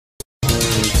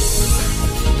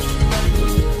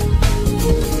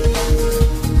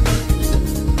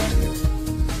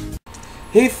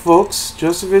Hey folks,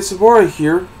 Sobora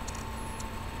here.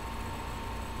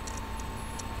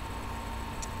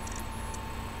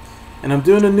 And I'm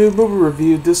doing a new movie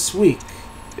review this week.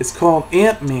 It's called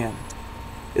Ant-Man.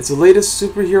 It's the latest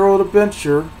superhero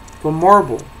adventure from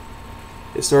Marvel.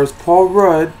 It stars Paul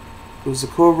Rudd, who's the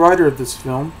co-writer of this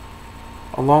film,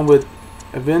 along with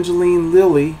Evangeline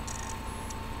Lilly,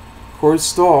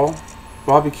 Stoll,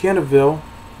 Bobby Cannavale,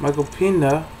 Michael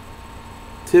Peña,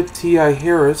 Tip T.I.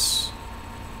 Harris,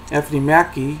 Anthony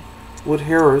Mackie, Wood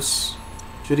Harris,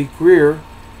 Judy Greer,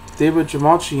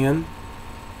 Dastmalchian,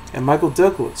 and Michael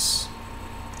Douglas.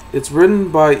 It's written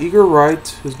by Edgar Wright,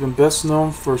 who's been best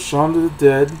known for Shaun of the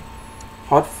Dead,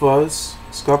 Hot Fuzz,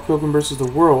 Scott Pilgrim vs. the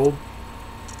World,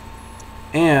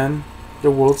 and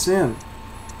The World's End,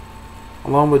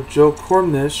 along with Joe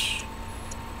Cornish,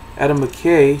 Adam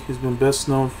McKay, who's been best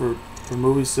known for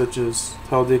movies such as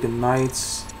Talladega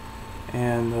Nights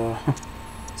and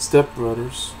Step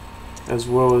Brothers, as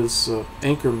well as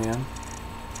Anchorman.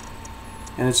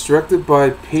 And it's directed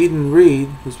by Peyton,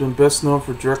 who's been best known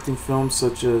for directing films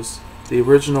such as the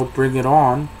original Bring It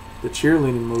On, the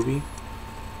cheerleading movie,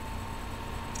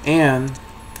 and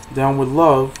Down with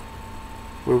Love,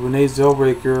 with Renee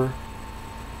Zellweger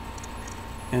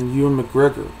and Ewan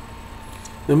McGregor.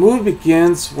 The movie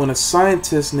begins when a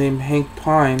scientist named Hank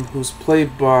Pym, who's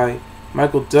played by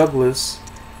Michael Douglas,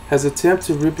 has attempted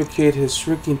to replicate his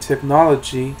shrinking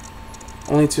technology,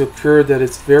 only to occur that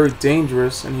it's very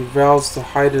dangerous, and he vows to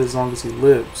hide it as long as he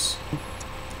lives.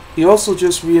 He also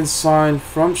just reassigned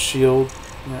from S.H.I.E.L.D.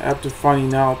 After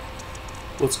finding out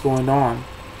what's going on.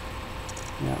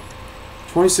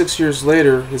 26 years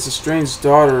later, his estranged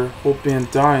daughter, Hope Van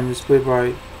Dyne, who's played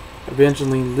by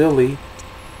Evangeline Lilly,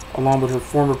 along with her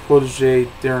former protege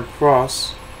Darren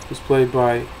Cross, who's played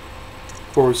by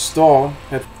Stoll,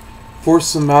 had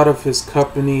forced him out of his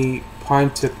company Pym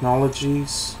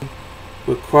Technologies,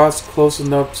 with Cross close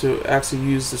enough to actually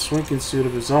use the shrinking suit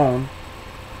of his own,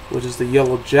 which is the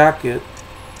Yellow Jacket.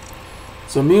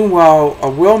 So meanwhile, a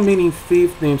well-meaning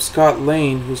thief named Scott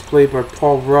Lane, who's played by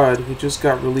Paul Rudd, who just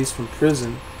got released from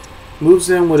prison, moves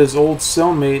in with his old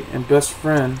cellmate and best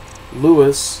friend,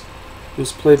 Lewis,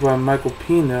 who's played by Michael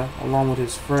Peña, along with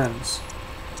his friends.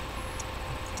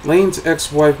 Lane's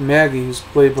ex-wife Maggie, who's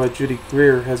played by Judy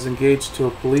Greer, has engaged to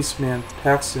a policeman,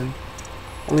 Paxton,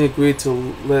 only agreed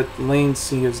to let Lane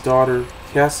see his daughter,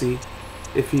 Cassie,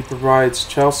 if he provides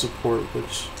child support,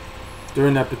 which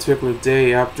during that particular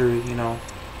day after,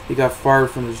 he got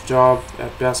fired from his job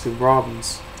at Baskin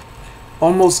Robbins.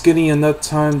 Almost getting enough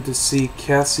time to see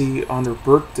Cassie on her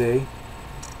birthday,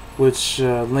 which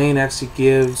Lane actually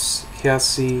gives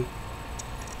Cassie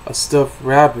a stuffed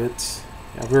rabbit,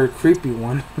 a very creepy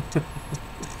one.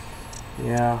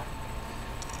 Yeah.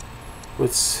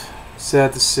 What's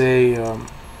sad to say,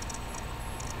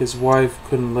 his wife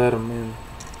couldn't let him in,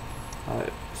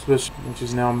 especially when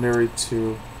she's now married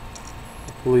to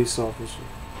a police officer.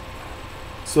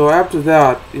 So after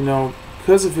that,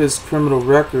 because of his criminal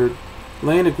record,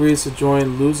 Lane agrees to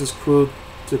join Luz's crew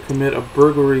to commit a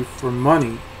burglary for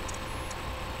money.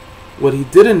 What he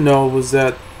didn't know was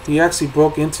that he actually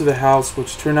broke into the house,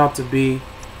 which turned out to be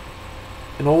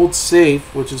an old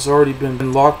safe, which has already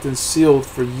been locked and sealed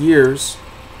for years,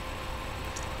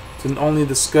 to only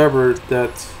discover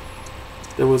that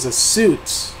there was a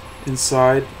suit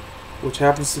inside, which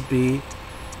happens to be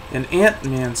an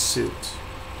Ant-Man suit.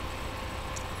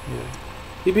 Yeah.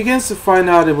 He begins to find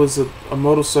out it was a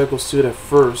motorcycle suit at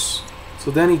first, so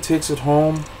then he takes it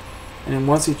home, and then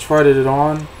once he tried it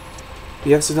on,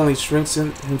 he accidentally shrinks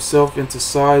himself into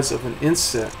size of an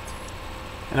insect,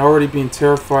 and already being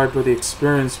terrified by the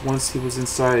experience once he was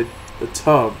inside the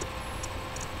tub.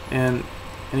 And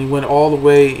he went all the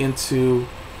way into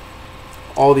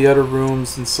all the other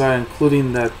rooms inside,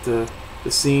 including that the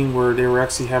scene where they were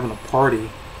actually having a party,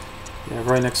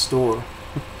 right next door.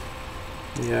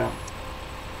 Yeah.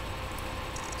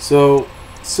 So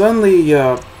suddenly,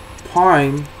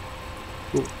 Pym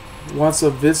wants to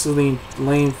visit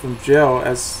Lane from jail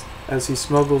as he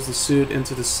smuggles the suit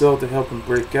into the cell to help him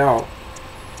break out.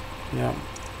 Yeah.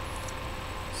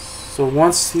 So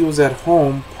once he was at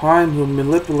home, Pym, who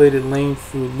manipulated Lane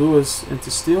through Lewis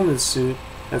into stealing the suit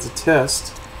as a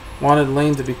test, wanted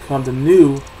Lane to become the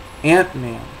new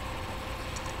Ant-Man.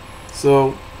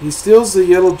 So he steals the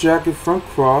Yellow Jacket from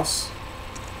Cross,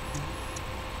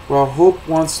 while Hope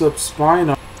winds up spying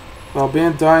on, while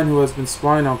Van Dyne, who has been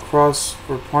spying on Cross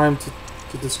for Pym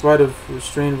to despite a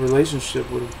restrained relationship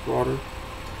with his daughter,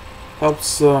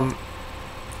 helps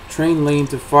train Lane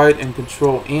to fight and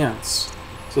control ants.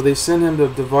 So they send him the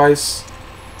device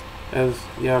as,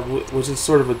 which is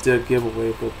sort of a dead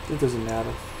giveaway, but it doesn't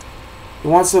matter. He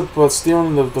winds up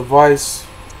stealing the device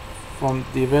from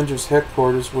the Avengers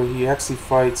headquarters, where he actually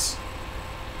fights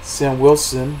Sam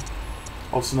Wilson,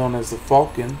 also known as the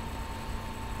Falcon.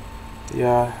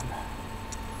 Yeah,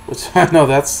 which I know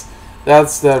that's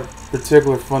that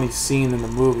particular funny scene in the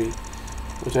movie,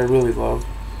 which I really love.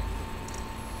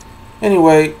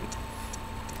 Anyway,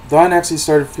 Dawn actually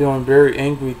started feeling very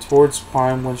angry towards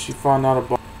Pine when she found out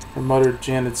about her mother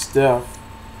Janet's death,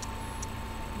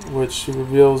 which she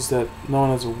reveals that known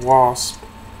as a wasp,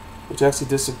 which actually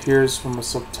disappears from a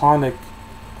subtonic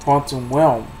quantum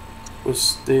realm,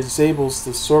 which disables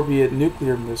the Soviet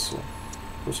nuclear missile,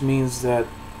 which means that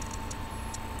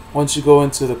once you go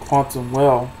into the quantum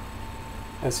well,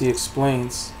 as he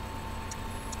explains,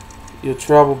 you'll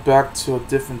travel back to a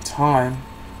different time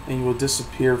and you will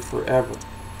disappear forever.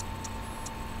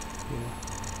 Yeah.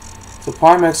 So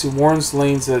Pym actually warns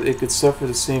Lanes that it could suffer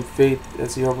the same fate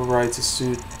as he overrides his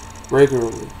suit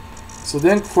regularly. So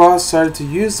then Cross decided to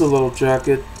use the little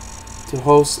jacket to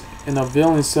host an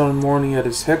unveiling ceremony at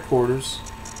his headquarters.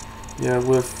 Yeah,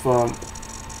 with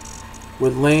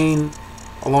Lane,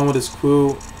 along with his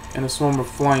crew and a swarm of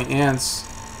flying ants,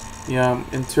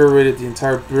 interrogated the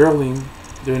entire building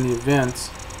during the event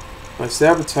by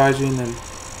sabotaging and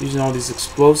using all these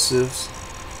explosives,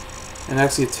 and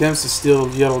actually attempts to steal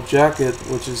the yellow jacket,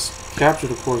 which is captured,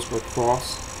 of course, by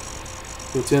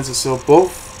Cross, who intends to sell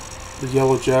both the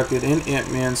yellow jacket and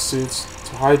Ant-Man suits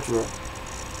to Hydra.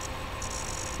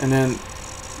 And then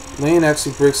Lane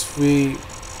actually breaks free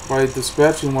by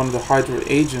dispatching one of the Hydra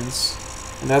agents,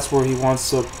 and that's where he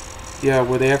wants up,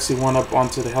 where they actually went up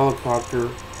onto the helicopter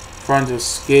trying to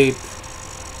escape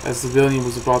as the building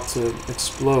was about to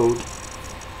explode.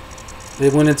 They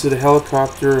went into the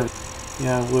helicopter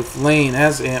and with Lane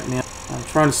as Ant-Man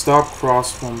trying to stop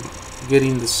Cross from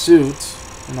getting the suit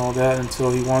and all that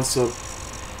until he winds up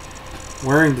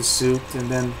wearing the suit, and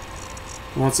then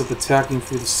he winds up attacking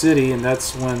through the city, and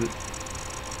that's when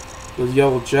the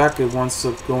yellow jacket winds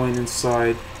up going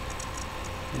inside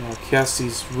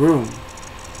Cassie's room,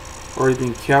 already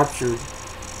being captured.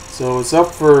 So it's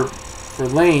up for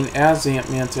Lane as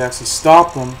Ant-Man to actually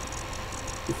stop him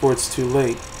before it's too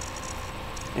late.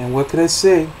 And what could I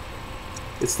say?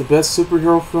 It's the best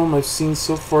superhero film I've seen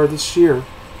so far this year,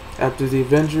 after the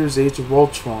Avengers Age of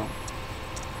Ultron.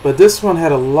 But this one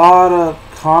had a lot of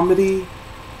comedy,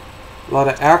 a lot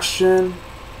of action,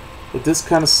 with this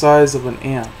kind of size of an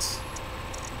ant.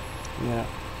 Yeah.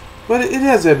 But it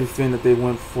has everything that they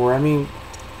went for. I mean,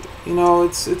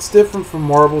 it's different from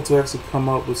Marvel to actually come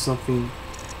up with something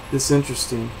this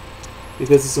interesting,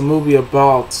 because it's a movie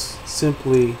about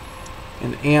simply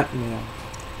an Ant-Man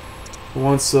who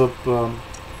winds up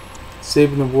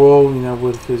saving the world,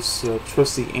 with his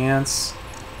trusty ants,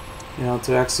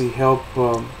 to actually help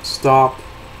stop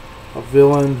a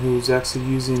villain who's actually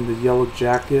using the yellow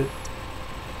jacket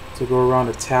to go around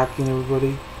attacking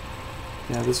everybody.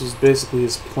 This was basically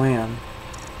his plan,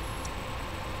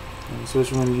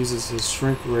 especially when he uses his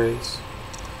shrink rays.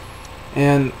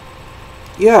 And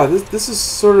this is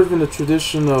sort of in the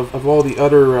tradition of all the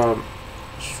other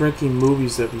shrinking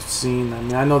movies that we've seen. I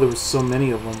mean, I know there were so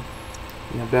many of them,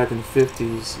 back in the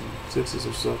 50s and 60s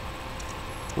or so,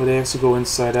 where they actually go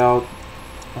inside out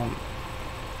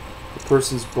the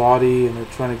person's body and they're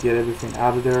trying to get everything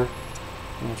out of there,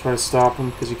 try to stop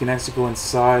them, because you can actually go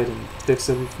inside and fix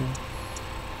everything,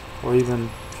 or even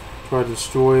try to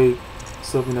destroy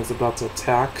something that's about to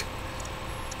attack.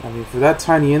 I mean, for that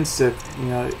tiny insect,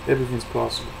 everything's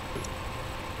possible.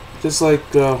 Just like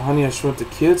Honey, I Shrunk the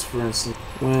Kids, for instance,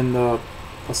 when a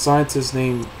scientist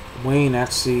named Wayne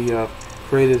actually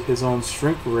created his own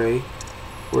shrink ray,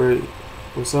 where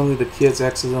suddenly the kids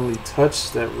accidentally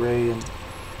touch that ray and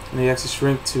they actually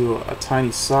shrink to a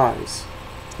tiny size.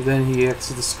 But then he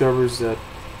actually discovers that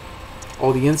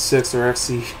all the insects are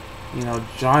actually,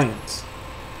 giants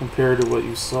compared to what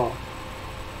you saw.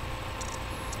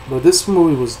 But this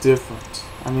movie was different.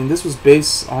 I mean, this was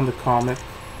based on the comic.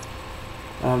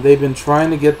 They've been trying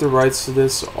to get the rights to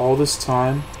this all this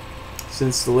time,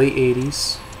 since the late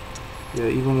 80s.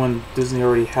 Even when Disney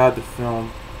already had the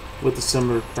film with a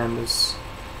similar premise.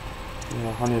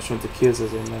 Honey, I Shrunk the Kids,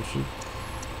 as I mentioned.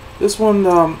 This one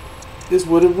is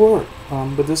what it worked.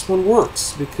 But this one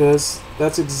works because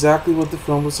that's exactly what the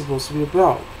film was supposed to be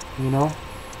about.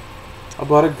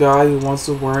 About a guy who wants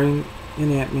to wearing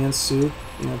an Ant-Man suit,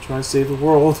 trying to save the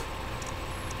world.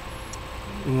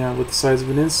 With the size of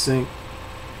an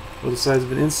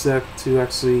insect, to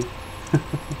actually,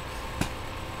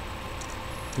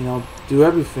 do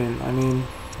everything. I mean,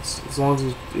 as long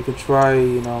as you can try,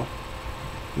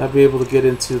 not be able to get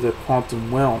into the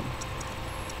quantum realm.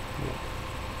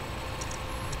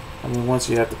 I mean, once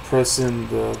you have to press in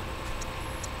the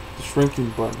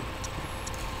shrinking button.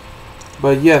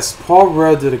 But yes, Paul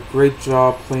Rudd did a great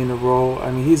job playing the role.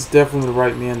 I mean, he's definitely the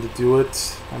right man to do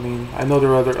it. I mean, I know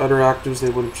there are other actors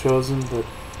they would have chosen, but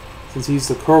since he's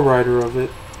the co-writer of it,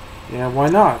 yeah, why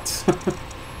not?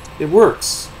 It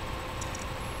works.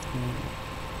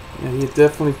 And he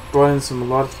definitely brought in a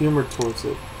lot of humor towards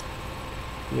it.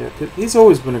 Yeah, he's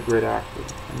always been a great actor.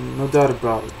 I mean, no doubt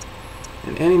about it.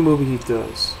 In any movie he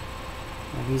does,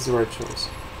 he's the right choice.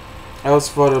 I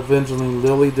also thought Evangeline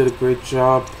Lilly did a great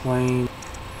job playing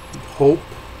Hope.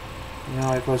 You know,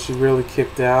 I thought she really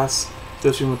kicked ass,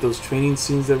 especially with those training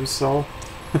scenes that we saw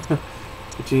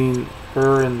between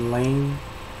her and Lane.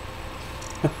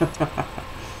 That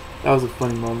was a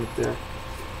funny moment there.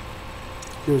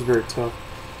 He was very tough.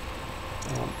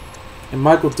 And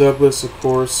Michael Douglas, of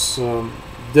course,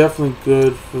 definitely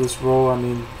good for this role. I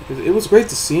mean, it was great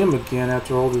to see him again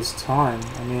after all this time.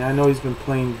 I mean, I know he's been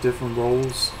playing different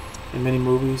roles in many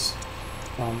movies.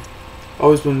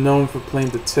 Always been known for playing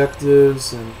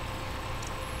detectives and,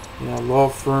 you know, law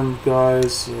firm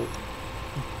guys,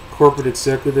 corporate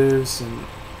executives, and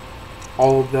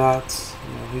all of that.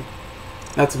 You know,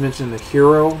 not to mention the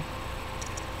hero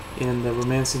in the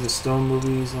Romancing the Stone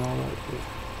movies and all that. But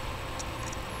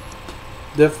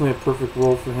definitely a perfect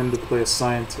role for him to play a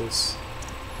scientist,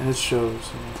 and it shows.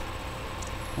 You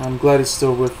know. I'm glad he's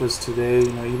still with us today.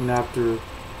 You know, even after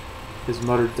his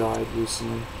mother died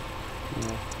recently, you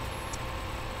know,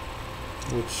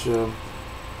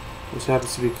 which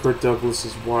happens to be Kirk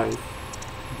Douglas's wife.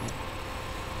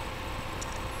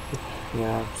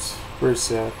 Yeah, it's very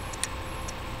sad.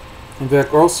 In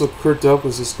fact, also Kirk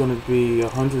Douglas is going to be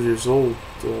 100 years old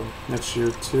next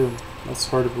year too. That's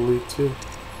hard to believe too,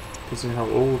 considering how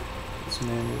old this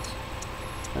man is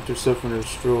after suffering a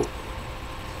stroke.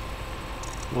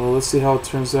 Well, let's see how it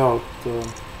turns out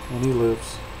when he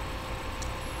lives.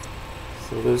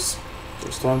 So there's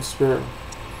time to spare.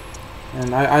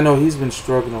 And I know he's been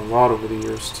struggling a lot over the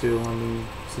years too. I mean,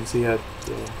 since he had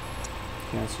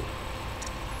cancer.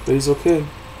 But he's okay.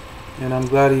 And I'm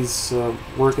glad he's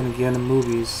working again in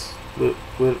movies with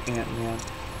Ant-Man.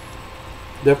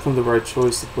 Definitely the right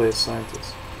choice to play a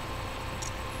scientist.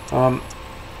 A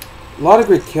lot of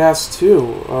great cast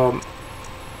too.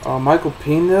 Michael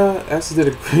Peña actually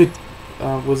did a great,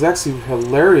 was actually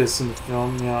hilarious in the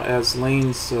film, you know, as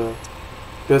Lane's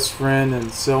best friend and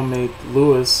cellmate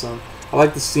Lewis. I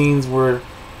like the scenes where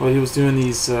he was doing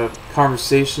these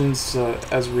conversations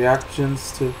as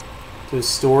reactions to his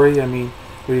story. I mean,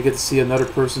 where you get to see another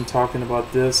person talking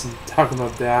about this and talking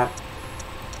about that.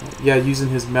 Yeah, using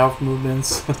his mouth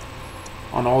movements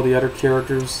on all the other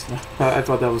characters. I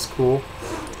thought that was cool.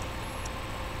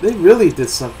 They really did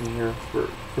something here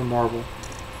for Marvel.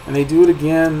 And they do it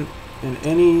again in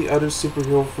any other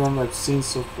superhero film I've seen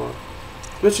so far.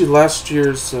 Especially last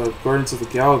year's Guardians of the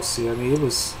Galaxy. I mean, it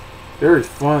was very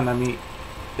fun. I mean,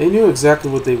 they knew exactly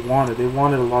what they wanted. They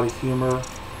wanted a lot of humor,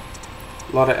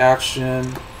 a lot of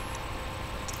action,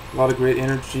 a lot of great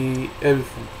energy,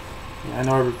 everything. Yeah, I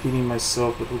know I'm repeating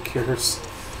myself, but who cares?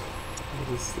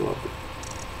 I just love it.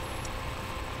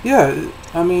 Yeah,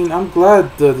 I mean, I'm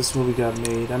glad this movie got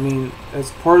made. I mean, as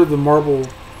part of the Marvel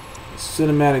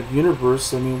Cinematic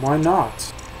Universe, I mean, why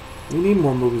not? We need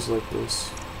more movies like this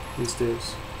these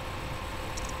days.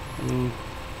 I mean,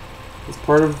 it's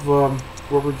part of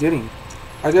what we're getting.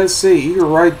 I gotta say, Edgar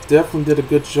Wright definitely did a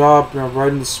good job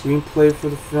writing the screenplay for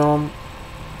the film,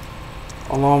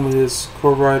 along with his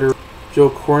co-writer Joe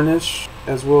Cornish,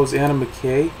 as well as Anna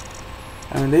McKay.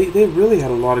 I mean, they really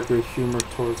had a lot of great humor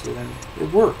towards it, and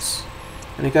it works.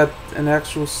 And they got an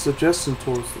actual suggestion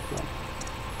towards the film,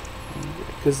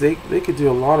 because they could do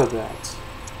a lot of that.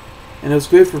 And it was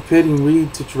great for Peyton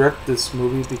Reed to direct this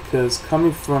movie, because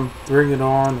coming from Bring It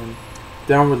On and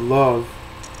Down with Love,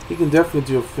 he can definitely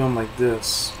do a film like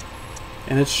this,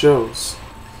 and it shows.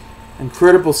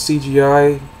 Incredible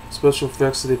CGI special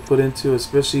effects that they put into,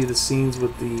 especially the scenes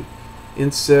with the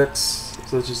insects,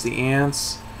 such as the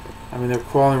ants. I mean, they're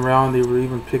crawling around. They were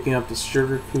even picking up the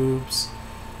sugar cubes.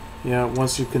 You know,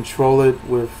 once you control it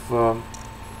with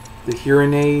the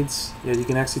hearing aids, yeah, you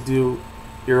can actually do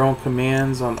your own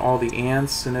commands on all the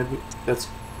ants and that's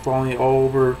crawling all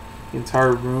over the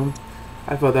entire room.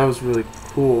 I thought that was really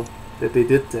cool that they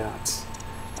did that.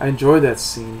 I enjoyed that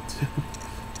scene too.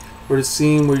 Or the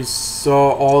scene where you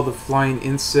saw all the flying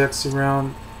insects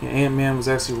around. You know, Ant-Man was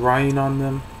actually riding on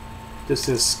them just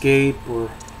to escape or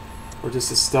just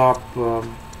to stop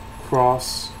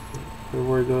Cross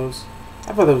where he goes.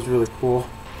 I thought that was really cool.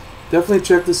 Definitely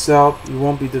check this out. You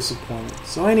won't be disappointed.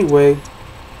 So anyway,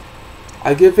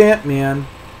 I give Ant-Man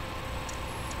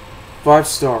 5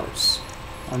 stars.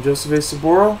 I'm Joseph A.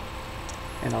 Sobora,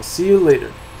 and I'll see you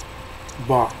later.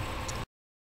 Bye.